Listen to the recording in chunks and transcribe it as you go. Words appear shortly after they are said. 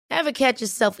Ever catch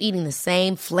yourself eating the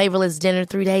same flavorless dinner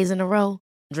 3 days in a row?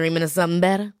 Dreaming of something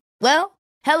better? Well,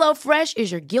 HelloFresh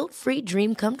is your guilt-free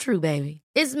dream come true, baby.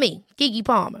 It's me, Keke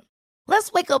Palmer.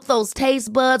 Let's wake up those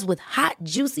taste buds with hot,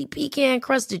 juicy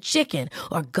pecan-crusted chicken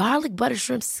or garlic butter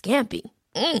shrimp scampi.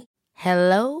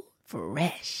 Hello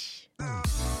Fresh.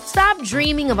 Stop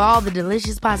dreaming of all the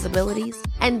delicious possibilities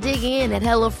and dig in at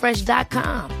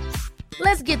HelloFresh.com.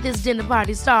 Let's get this dinner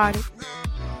party started.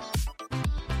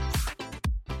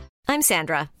 I'm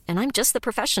Sandra, and I'm just the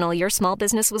professional your small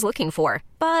business was looking for.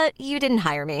 But you didn't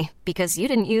hire me because you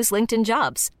didn't use LinkedIn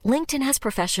Jobs. LinkedIn has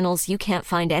professionals you can't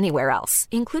find anywhere else,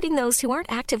 including those who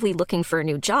aren't actively looking for a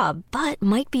new job, but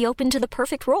might be open to the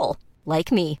perfect role,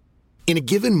 like me. In a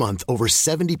given month, over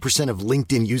 70% of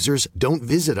LinkedIn users don't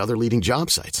visit other leading job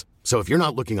sites. So if you're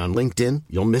not looking on LinkedIn,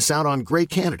 you'll miss out on great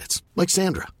candidates like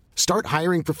Sandra. Start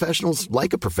hiring professionals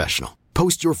like a professional.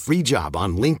 Post your free job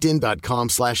on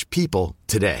linkedin.com/people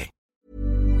today.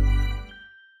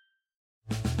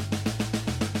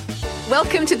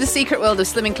 Welcome to the secret world of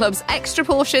Slimming Club's Extra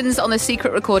Portions on the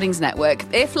Secret Recordings Network.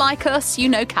 If, like us, you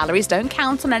know calories don't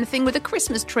count on anything with a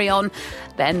Christmas tree on,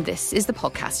 then this is the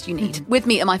podcast you need. With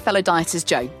me are my fellow dieters,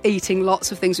 Jo. Eating lots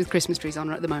of things with Christmas trees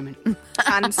on at the moment.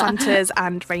 And Santas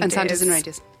and reindeers. And Santas and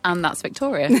reindeers. And that's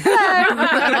Victoria.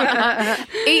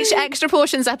 Each Extra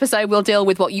Portions episode will deal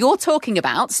with what you're talking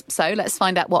about. So let's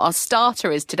find out what our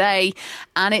starter is today.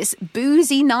 And it's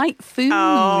boozy night food.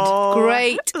 Oh,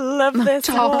 great love this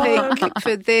topic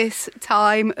for this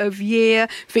time of year.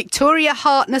 Victoria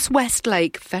Hartness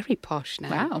Westlake, very posh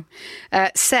now,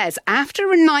 says,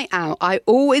 after a night out, I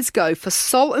always go for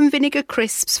salt and vinegar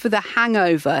crisps for the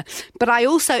hangover, but I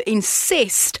also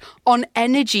insist on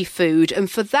energy food,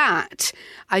 and for that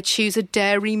I choose a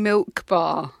dairy milk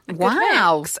bar.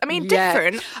 Wow. I mean,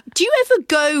 different. Do you ever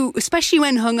go, especially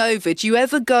when hungover, do you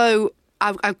ever go,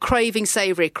 I'm craving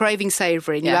savoury,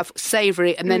 and you have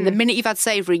savoury, and then the minute you've had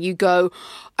savoury, you go,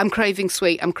 I'm craving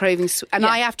sweet. And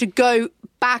I have to go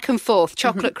back and forth,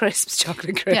 chocolate crisps.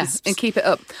 Yeah, and keep it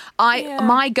up.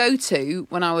 My go-to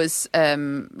when I was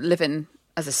living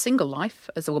as a single life,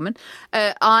 as a woman,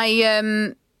 as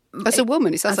a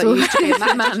woman, it sounds like you used to be a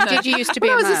man. Did you used to be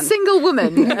a man? I was a single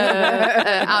woman out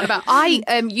and about. I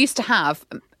used to have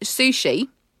sushi.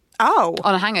 Oh.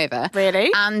 On a hangover.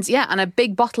 Really? And a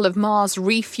big bottle of Mars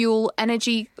Refuel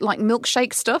energy, like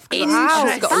milkshake stuff. Wow,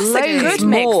 it's got that's a loads good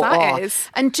mix, more. that is.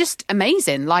 And just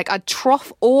amazing. Like, I'd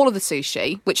trough all of the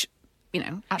sushi, which,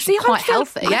 actually quite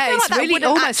healthy. Yeah, it's really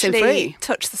almost free.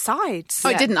 Touch the sides. Oh,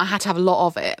 it didn't. I had to have a lot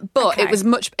of it. But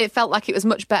it felt like it was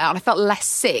much better. And I felt less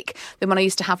sick than when I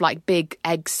used to have like big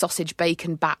egg, sausage,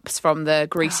 bacon baps from the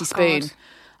Greasy Spoon. God.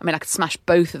 I mean, I could smash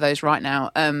both of those right now.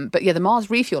 But yeah, the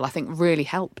Mars Refuel, I think, really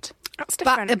helped. That's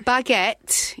different. A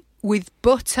baguette with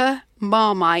butter,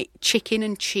 Marmite, chicken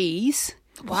and cheese.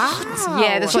 Wow.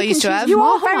 Yeah, that's what I used to have. You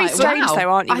are very strange, wow.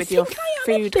 though, aren't you, I with think your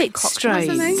I am food a bit cocktails?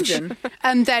 strange.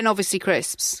 And then obviously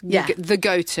crisps. Yeah. The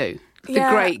go-to. The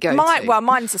great go-to.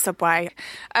 Mine's the Subway.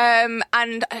 And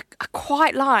I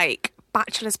quite like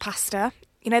bachelor's pasta.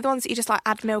 You know, the ones that you just like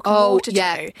add milk and water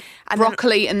to. And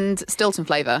broccoli and Stilton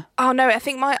flavour. Oh, no, I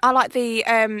think I like the...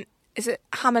 is it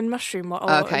ham and mushroom one?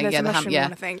 There's a mushroom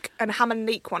one, I think. And ham and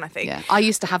leek one, I think. Yeah, I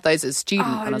used to have those as a student.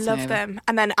 Oh, when I was love hungover. them.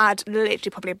 And then add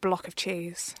literally probably a block of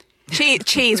cheese.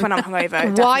 Cheese when I'm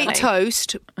hungover. White definitely.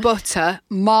 toast, butter,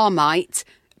 Marmite.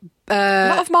 A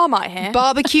lot of Marmite here.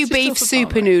 Barbecue beef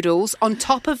super noodles. On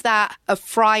top of that, a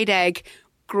fried egg,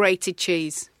 grated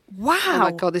cheese. Wow. Oh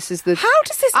my God, this is the... How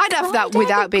does this... I'd have that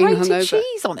without being grated hungover.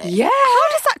 cheese on it? Yeah.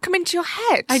 How does that come into your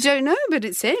head? I don't know, but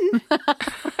it's in.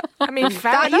 I mean,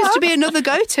 fair That enough. used to be another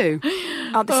go-to.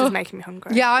 Oh, this is making me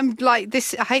hungry. Yeah, I'm like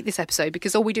this. I hate this episode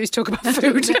because all we do is talk about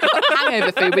food.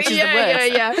 Hangover food, which is the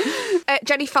worst. Yeah.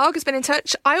 Jenny Fogg has been in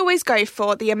touch. I always go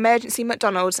for the emergency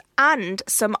McDonald's and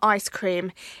some ice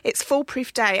cream. It's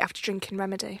foolproof day after drinking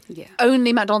Remedy. Yeah.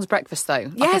 Only McDonald's breakfast, though.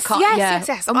 Yes.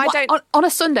 And I don't... on a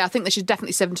Sunday, I think they should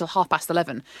definitely serve until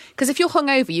 11:30. Because if you're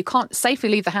hungover, you can't safely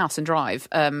leave the house and drive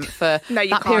for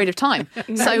that period of time.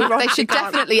 So they should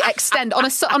definitely extend on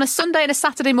a Sunday and a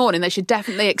Saturday morning. They should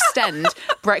definitely extend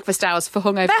breakfast hours for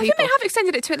hungover I think people. they have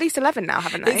extended it to at least 11 now,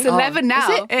 haven't they? It's 11 now.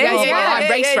 Is it? I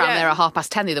raced around there at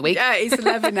 10:30 the other week. Yeah, it's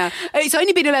 11 now. It's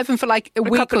only been 11 for like a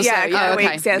week or so. Yeah, a couple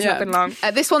okay. weeks. Yeah, it's not been long.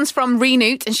 This one's from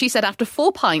Renewt, and she said, after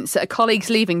 4 pints at a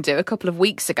colleague's leaving do a couple of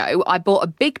weeks ago, I bought a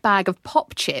big bag of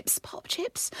pop chips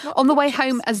on the way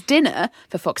home as dinner,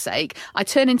 for fuck's sake. I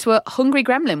turn into a hungry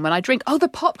gremlin when I drink. Oh, the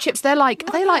pop chips, they're like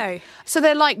really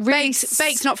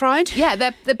Baked, not fried? Yeah,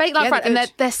 they're baked like fried, they're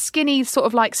and they're skinny, sort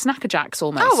of like Snacker Jacks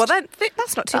almost. Oh, well, then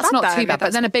that's not too bad. That's not too bad,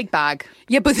 but then a big bag.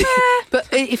 Yeah, but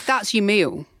if that's your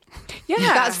meal, Yeah.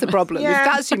 That's the problem. Yeah. If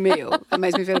that's your meal, that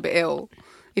makes me feel a bit ill.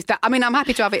 I'm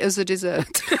happy to have it as a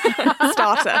dessert.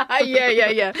 Starter.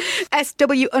 Yeah.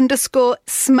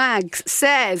 SW_Smags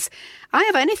says, I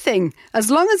have anything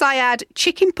as long as I add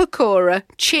chicken pakora,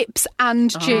 chips and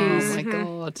cheese. Oh my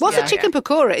God. What's a chicken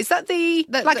pakora? Is that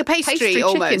like a pastry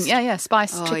almost? Chicken. Yeah,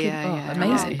 spiced chicken. Yeah,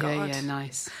 amazing. Yeah,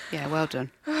 nice. Yeah, well done.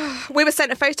 We were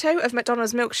sent a photo of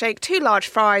McDonald's milkshake, 2 large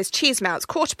fries, cheese melts,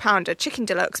 quarter pounder, chicken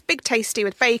deluxe, big tasty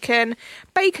with bacon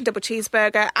double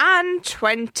cheeseburger, and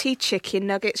 20 chicken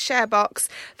nuggets share box.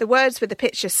 The words with the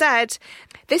picture said,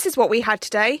 "This is what we had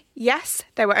today. Yes,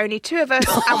 there were only 2 of us,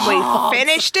 and we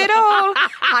finished it all.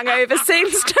 Hangover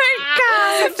seems to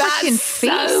count." That's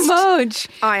so much.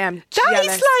 I am That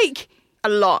jealous. is like a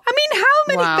lot. I mean, how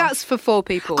many? Wow. That's for 4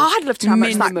 people. I'd love to know how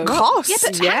much that Minimum. costs. Yeah,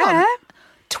 but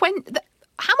hang on.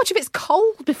 How much of it's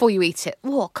cold before you eat it?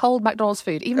 Oh, cold McDonald's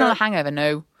food, even on a hangover,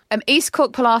 no. East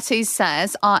Cook Pilates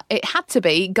says it had to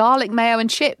be garlic mayo and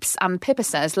chips, and Pippa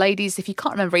says, ladies, if you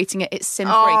can't remember eating it, it's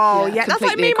sin-free. Oh, yeah. That's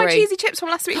like Completely me and my agree. cheesy chips from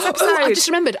last week's episode. Oh, I just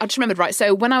remembered. Right.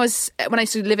 So when I used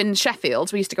to live in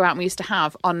Sheffield, we used to go out and we used to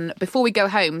have before we go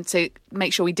home to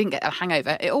make sure we didn't get a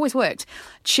hangover. It always worked.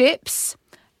 Chips,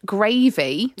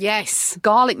 gravy, Yes.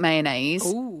 garlic mayonnaise,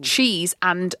 cheese,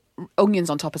 and onions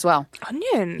on top as well.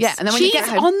 Onions? Yeah, and then when you get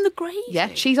home, on the gravy. yeah,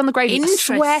 cheese on the gravy. I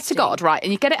swear to Interesting. God, right?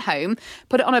 And you get it home,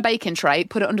 put it on a baking tray,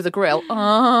 put it under the grill.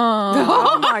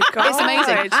 Oh, my God. It's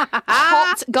amazing.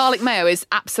 Hot garlic mayo is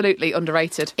absolutely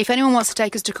underrated. If anyone wants to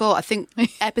take us to court, I think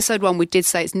episode 1 we did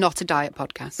say it's not a diet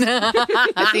podcast.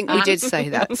 I think we did say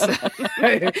that. So.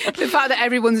 The fact that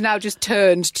everyone's now just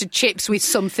turned to chips with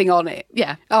something on it.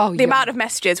 Yeah. Oh, The amount of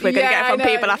messages we're going to Yeah, get from I know.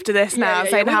 people after this now Yeah,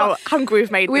 saying we how want- hungry we've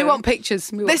made we them. want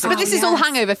pictures. But this is all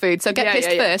hangover food, so get Yeah, pissed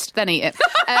yeah, yeah. first, then eat it.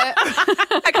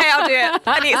 Okay, I'll do it.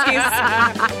 Any excuse.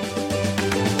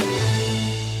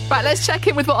 Right, let's check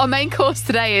in with what our main course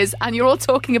today is. And you're all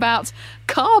talking about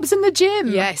carbs in the gym.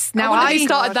 Yes. Now, I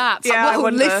started that. Yeah, I Well,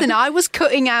 wonder. listen, I was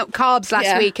cutting out carbs last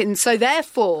Yeah. week, and so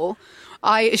therefore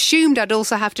I assumed I'd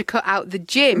also have to cut out the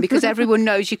gym because everyone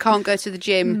knows you can't go to the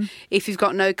gym if you've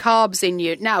got no carbs in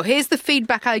you. Now, here's the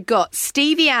feedback I got.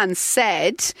 Stevie Ann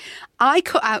said, I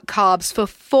cut out carbs for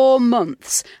 4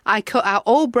 months. I cut out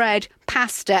all bread,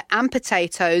 pasta and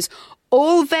potatoes,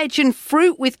 all veg and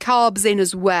fruit with carbs in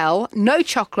as well, no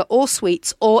chocolate or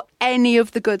sweets or any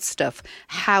of the good stuff.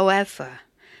 However,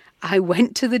 I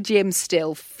went to the gym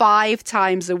still 5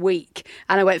 times a week,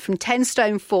 and I went from 10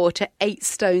 stone 4 to 8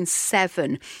 stone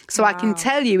 7. So I can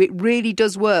tell you it really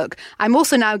does work. I'm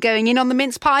also now going in on the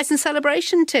mince pies and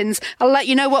celebration tins. I'll let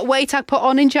you know what weight I put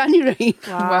on in January.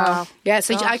 Wow. Yeah,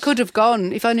 so I could have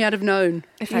gone if only I'd have known.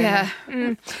 Yeah.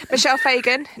 Michelle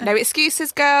Fagan, no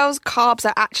excuses, girls. Carbs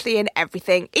are actually in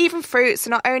everything. Even fruits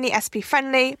are not only SP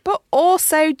friendly, but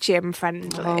also gym friendly.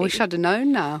 Oh, I wish I'd have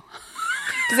known now.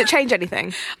 Does it change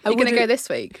anything? You're going to go this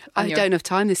week? I don't have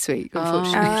time this week,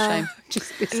 unfortunately.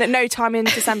 Shame. No time in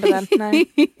December then? No.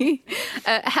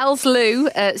 Hell's Lou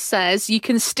says you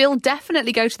can still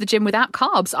definitely go to the gym without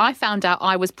carbs. I found out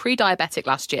I was pre-diabetic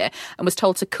last year and was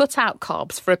told to cut out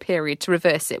carbs for a period to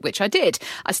reverse it, which I did.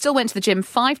 I still went to the gym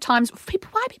 5 times.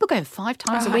 Why are people going 5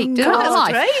 times a week? Do God, their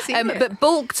life. crazy, isn't it? But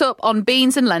bulked up on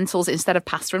beans and lentils instead of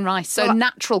pasta and rice. So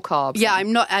natural carbs. Yeah,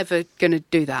 I'm not ever going to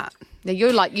do that. Yeah,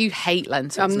 you're like, you hate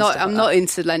lentils. I'm and not. stuff I'm like not that.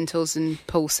 into lentils and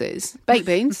pulses. Baked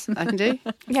beans, I can do.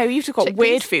 Yeah, you've just got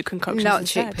weird food concoctions Not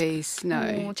instead. chickpeas. No,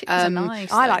 Oh, chickpeas are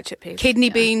nice. I though. like chickpeas.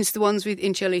 kidney beans, the ones with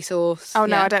in chili sauce. Oh,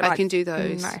 no, I don't I like- can do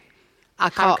those. No. I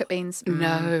can't. Haricot beans.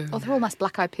 No. Oh, they're all nice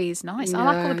black-eyed peas. Nice. I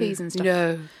like all the peas and stuff.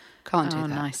 No, can't do Oh, that.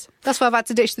 nice. That's why I've had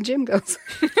to ditch the gym, girls.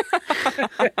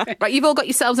 Right, you've all got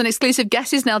yourselves an exclusive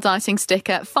Guess Who's Now Dieting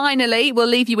sticker. Finally, we'll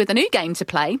leave you with a new game to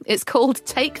play. It's called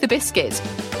Take the Biscuit.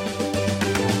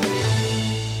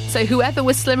 So whoever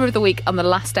was Slimmer of the Week on the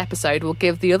last episode will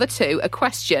give the other 2 a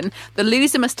question. The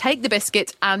loser must take the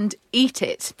biscuit and eat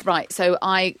it. Right, so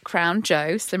I crowned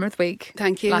Joe Slimmer of the Week.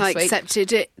 Thank you. last I week.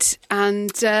 accepted it,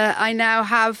 and I now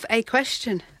have a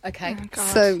question. Okay.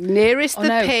 So nearest Oh, the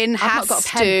no. pin I've has not got a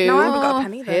pen. to. No, I haven't got a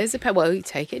pen either. Here's a pen. Well, you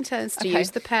take it in turns to Okay.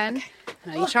 use the pen.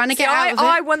 Now you're trying to See, get out of it.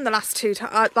 I won the last 2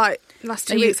 last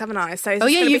 2 you- weeks, haven't I? So Oh,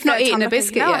 yeah, you've not eaten a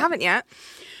biscuit No, yet. I haven't yet.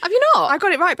 Have you not? I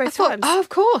got it right both times. Oh, of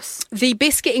course. The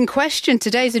biscuit in question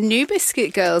today is a new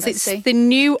biscuit, girls. Let's It's see. the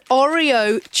new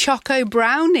Oreo Choco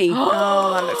Brownie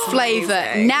Oh, that looks flavour.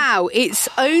 amazing. Now, it's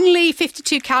only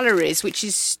 52 calories, which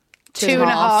is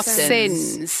 2.5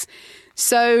 sins. sins.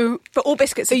 So, But all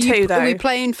biscuits are are 2, you, though. are we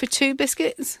playing for 2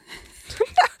 biscuits?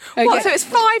 What? So it's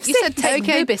 5, 6? You said take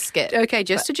the biscuit. Okay,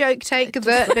 just a joke. Take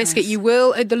the biscuit. You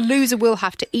will. The loser will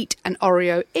have to eat an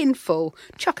Oreo in full.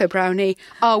 Choco Brownie.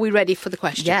 Are we ready for the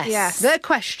question? Yes. The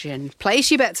question,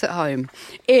 place your bets at home,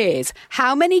 is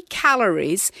how many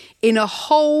calories in a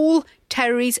whole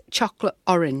Terry's chocolate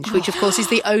orange, which of course is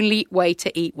the only way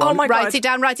to eat one. Oh my God. Write it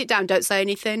down, write it down. Don't say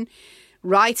anything.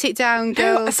 Write it down,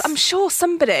 girls. I'm sure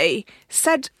somebody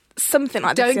said something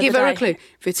like this. Don't give her a clue.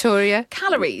 Victoria.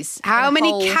 Calories. How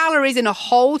many calories in a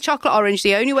whole chocolate orange?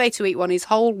 The only way to eat one is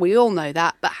whole. We all know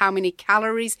that. But how many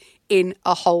calories in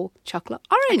a whole chocolate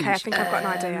orange? Okay, I think I've got an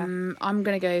idea. I'm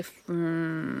going to go...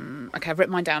 okay, I've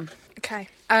written mine down. Okay.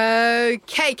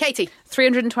 Okay, Katie.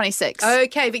 326.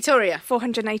 Okay, Victoria.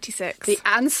 486. The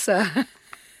answer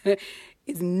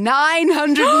is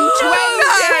 920.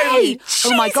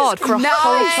 Oh my God, for a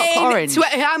whole chocolate orange.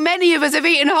 How many of us have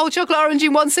eaten a whole chocolate orange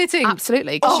in one sitting?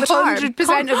 Absolutely.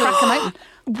 100% of us.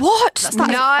 What? That's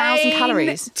 1,000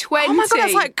 calories. 20. Oh my God,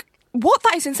 that's like... What?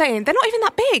 That is insane. They're not even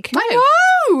that big.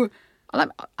 I know.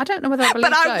 I don't know whether I believe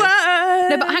But I Joe. won.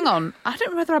 No, but hang on. I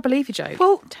don't know whether I believe you, Joe.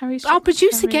 Well, Terry's our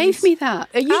producer Terry's gave me that.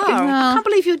 I can't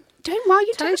believe you don't. Why are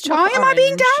you Terry's Why chocolate am I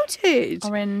being orange. doubted?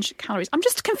 Orange calories. I'm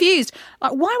just confused.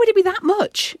 Like, why would it be that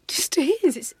much? It just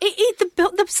is.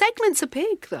 The segments are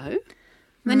big, though. And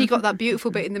then you got that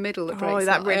beautiful bit in the middle that breaks. Oh,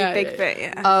 that really big bit,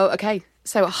 yeah. Oh, okay.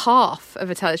 So half of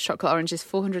a Teller's chocolate orange is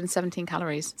 417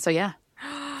 calories. So yeah.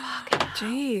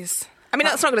 Jeez. I mean,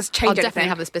 that's not going to change I'll anything. definitely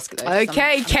have this biscuit though.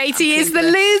 Okay, Katie is the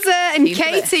loser. And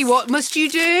Katie, what must you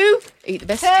do? Eat the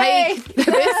biscuit. Hey. Take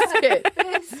the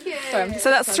biscuit. So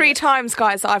that's 3 times,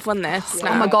 guys, that I've won this.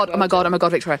 Oh my god,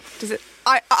 Victoria. Does it?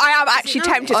 I am actually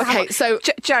tempted to have Okay, one. so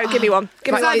Joe, give me one.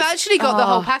 Give me Because one. I've actually got the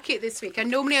whole packet this week. I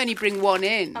normally only bring one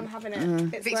in. I'm having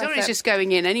it. It's Victoria's worth it. just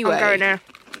going in anyway. I'm going now.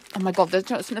 oh my god, there's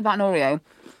something about an Oreo.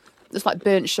 It's like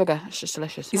burnt sugar. It's just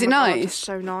delicious. Is it Oh my God, nice? it's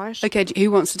so nice. Okay, who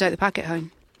wants to take the packet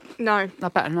home? No, I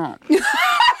better not.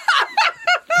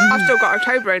 I've still got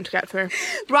October to get through.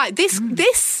 Right, this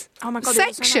Oh my God, it was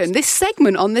so section, nice. this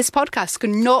segment on this podcast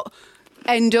cannot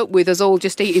end up with us all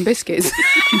just eating biscuits.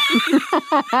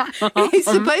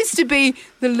 It's supposed to be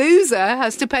the loser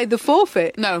has to pay the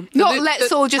forfeit. No.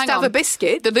 Let's all just hang have on. a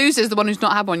biscuit. The loser's the one who's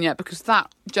not had one yet because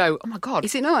that, Joe, oh my god.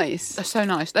 Is it nice? They're so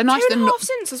nice. They're nice. 2.5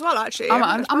 cents as well, actually.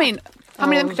 I mean, how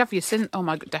many of them could you have for your sin? Oh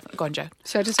my god, definitely. Go on, Joe.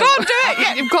 So I just Go on, do it.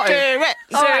 Yeah, You've got do it. it.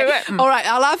 All right. All right,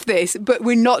 I'll have this, but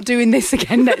we're not doing this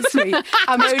again next week.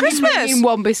 I'm only Christmas. bringing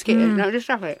one biscuit in. No, just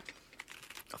have it.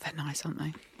 Oh, they're nice, aren't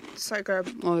they? So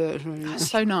good. Oh, yeah, it's really nice.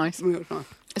 So nice. Yeah, it's nice.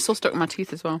 It's all stuck in my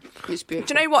teeth as well. It's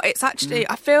beautiful. Do you know what? It's actually.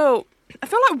 I feel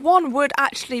like one would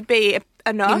actually be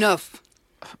enough. Enough.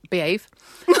 Behave.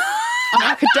 I mean,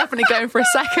 I could definitely go in for a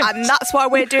second. And that's why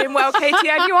we're doing well, Katie,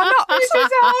 and you are not. This is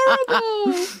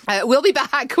horrible. We'll be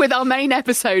back with our main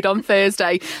episode on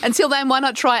Thursday. Until then, why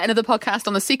not try another podcast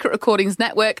on the Secret Recordings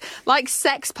Network, like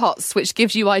Sex Pots, which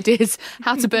gives you ideas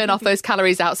how to burn off those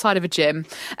calories outside of a gym.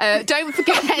 Don't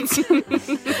forget,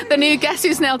 the new Guess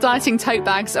Who's Nail Dieting tote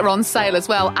bags are on sale as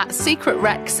well at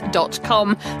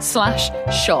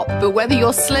secretrex.com/shop. But whether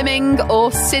you're slimming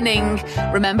or sinning,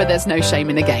 remember there's no shame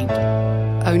in the game.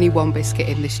 Only one biscuit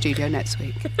in this studio next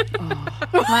week.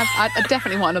 I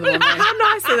definitely want another one. Though. How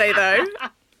nice are they, though?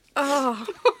 Oh.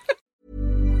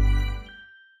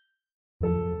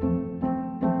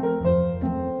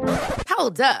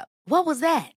 Hold up. What was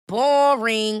that?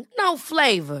 Boring. No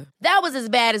flavor. That was as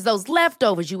bad as those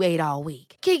leftovers you ate all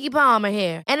week. Keke Palmer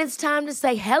here. And it's time to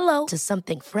say hello to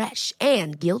something fresh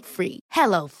and guilt-free.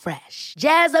 Hello Fresh.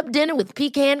 Jazz up dinner with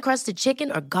pecan-crusted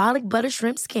chicken or garlic butter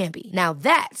shrimp scampi. Now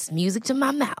that's music to my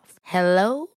mouth.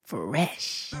 Hello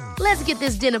Fresh. Let's get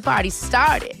this dinner party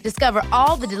started. Discover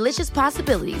all the delicious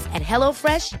possibilities at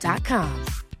HelloFresh.com.